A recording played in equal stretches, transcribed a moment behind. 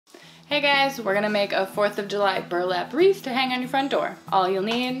Hey guys, we're gonna make a 4th of July burlap wreath to hang on your front door. All you'll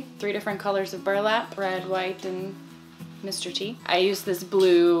need, 3 different colors of burlap, red, white, and Mr. T. I use this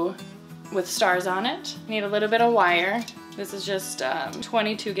blue with stars on it. You need a little bit of wire. This is just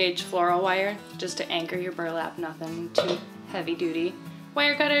 22 gauge floral wire, just to anchor your burlap, nothing too heavy duty.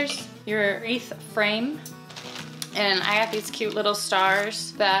 Wire cutters, your wreath frame, and I got these cute little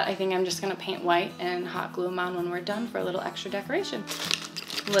stars that I think I'm just gonna paint white and hot glue them on when we're done for a little extra decoration.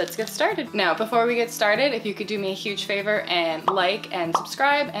 Let's get started. Now, before we get started, if you could do me a huge favor and like and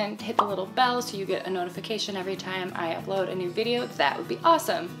subscribe and hit the little bell so you get a notification every time I upload a new video, that would be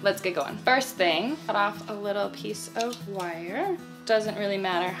awesome. Let's get going. First thing, cut off a little piece of wire. Doesn't really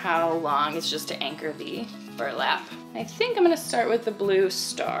matter how long, it's just to anchor the burlap. I think I'm gonna start with the blue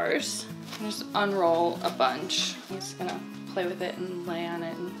stars. Just unroll a bunch. I'm just gonna play with it and lay on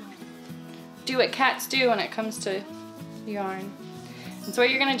it and do what cats do when it comes to yarn. And so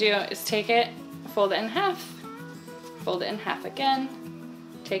what you're gonna do is take it, fold it in half again,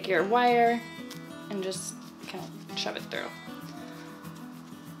 take your wire and just kind of shove it through.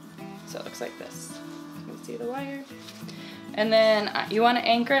 So it looks like this. You can see the wire. And then you wanna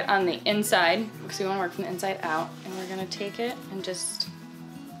anchor it on the inside because we wanna work from the inside out. And we're gonna take it and just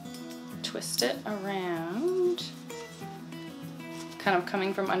twist it around, kind of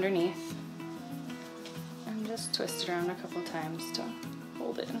coming from underneath. And just twist it around a couple times to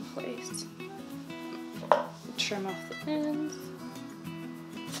hold it in place. Trim off the ends.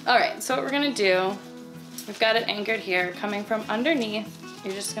 All right, so what we're gonna do, we've got it anchored here, coming from underneath.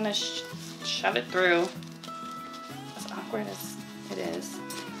 You're just gonna shove it through, as awkward as it is.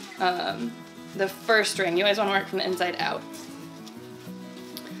 The first ring, you always wanna work from the inside out.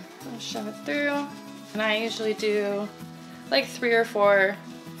 So shove it through, and I usually do like 3 or 4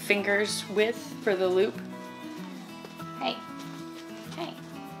 fingers width for the loop. Hey.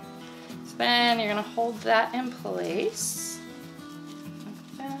 So then you're gonna hold that in place,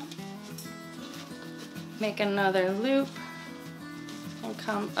 like that. Make another loop and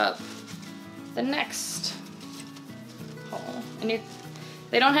come up the next hole. And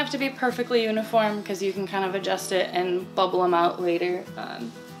they don't have to be perfectly uniform because you can kind of adjust it and bubble them out later,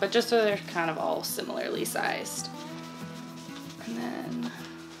 but just so they're kind of all similarly sized. And then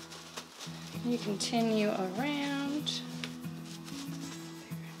you continue around.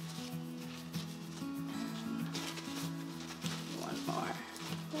 One more.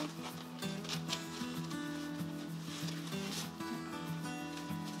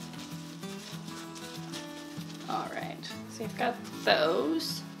 All right, so you've got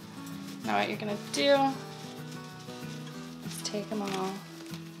those. Now what you're gonna do is take them all.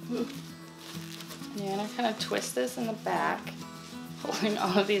 You're gonna kind of twist this in the back, holding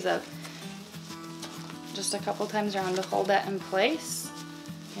all of these up just a couple times around to hold that in place.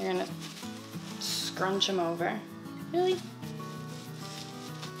 You're gonna scrunch them over. Really?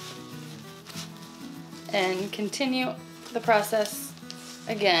 And continue the process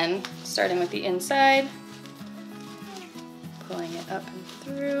again, starting with the inside, pulling it up and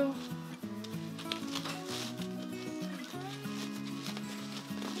through.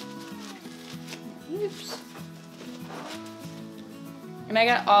 Oops. And I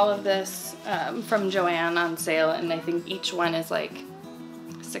got all of this from Joann on sale, and I think each one is like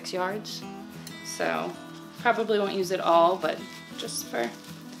 6 yards. So probably won't use it all, but just for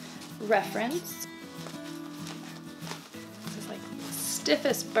reference. This is like the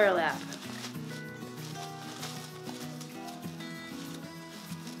stiffest burlap.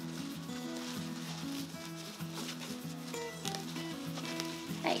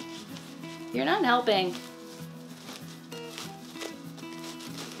 Hey, you're not helping.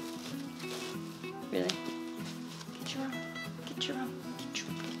 Really? Get your own. Get your own. Get your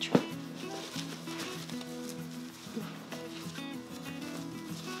own. Get your own.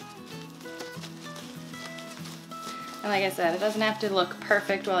 And like I said, it doesn't have to look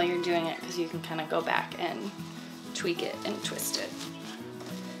perfect while you're doing it because you can kind of go back and tweak it and twist it.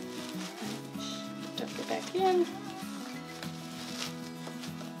 Duck it back in.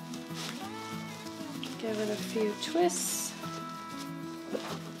 Give it a few twists.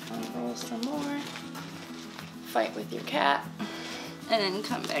 Unroll some more. Fight with your cat. And then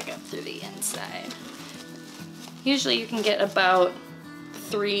come back up through the inside. Usually you can get about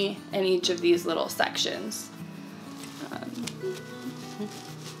 3 in each of these little sections.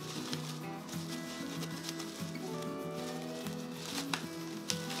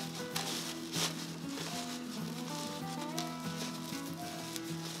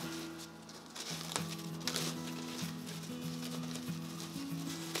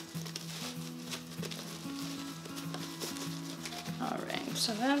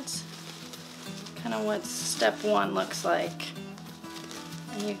 So that's kind of what step 1 looks like.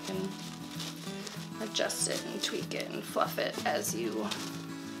 And you can adjust it and tweak it and fluff it as you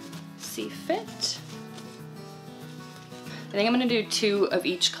see fit. I think I'm gonna do 2 of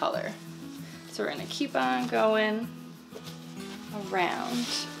each color. So we're gonna keep on going around,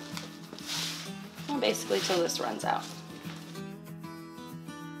 well, basically till this runs out.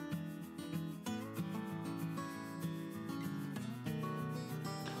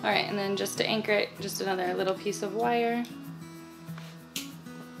 All right, and then just to anchor it, just another little piece of wire.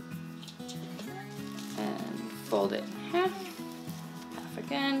 And fold it in half, half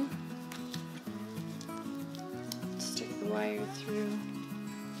again. Stick the wire through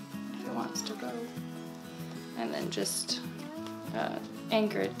if it wants to go. And then just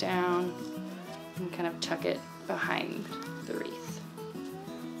anchor it down and kind of tuck it behind the wreath.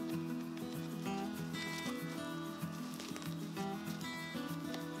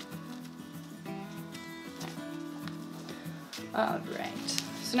 All right,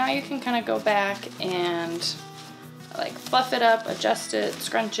 so now you can kind of go back and like fluff it up, adjust it,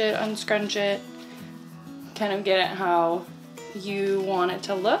 scrunch it, unscrunch it, kind of get it how you want it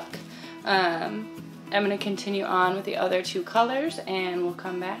to look. I'm gonna continue on with the other 2 colors and we'll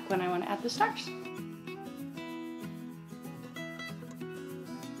come back when I want to add the stars.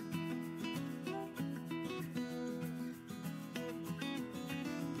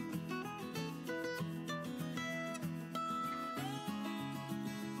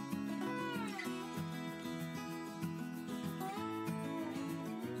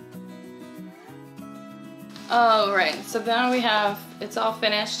 All right, so now we have, it's all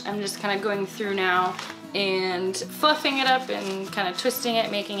finished. I'm just kind of going through now and fluffing it up and kind of twisting it,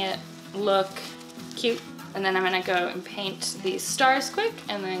 making it look cute. And then I'm gonna go and paint these stars quick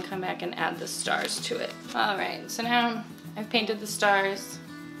and then come back and add the stars to it. All right, so now I've painted the stars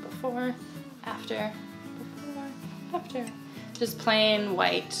before, after, before, after. Just plain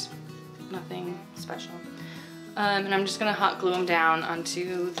white, nothing special. And I'm just gonna hot glue them down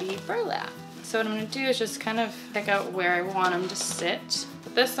onto the burlap. So what I'm gonna do is just kind of pick out where I want them to sit.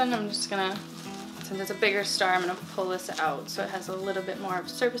 With this one, I'm just gonna, since it's a bigger star, I'm gonna pull this out so it has a little bit more of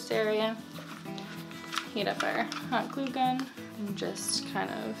surface area. Heat up our hot glue gun and just kind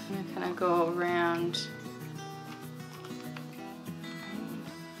of go around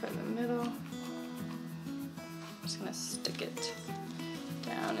for the middle. I'm just gonna stick it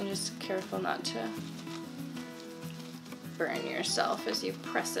down and just careful not to burn yourself as you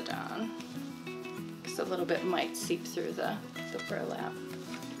press it on. A little bit might seep through the burlap.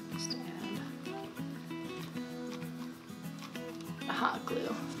 Just add a hot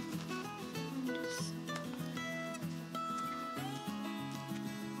glue. Just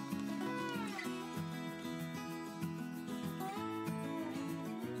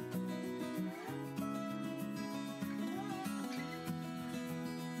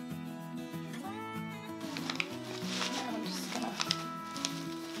I'm just gonna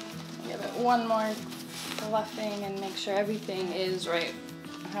give it one more fluffing and make sure everything is right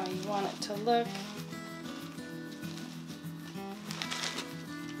how you want it to look.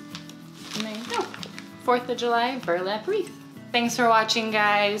 And there you go. 4th of July burlap wreath. Thanks for watching,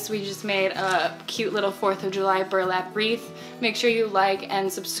 guys. We just made a cute little 4th of July burlap wreath. Make sure you like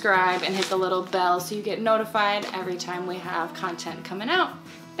and subscribe and hit the little bell so you get notified every time we have content coming out.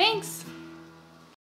 Thanks.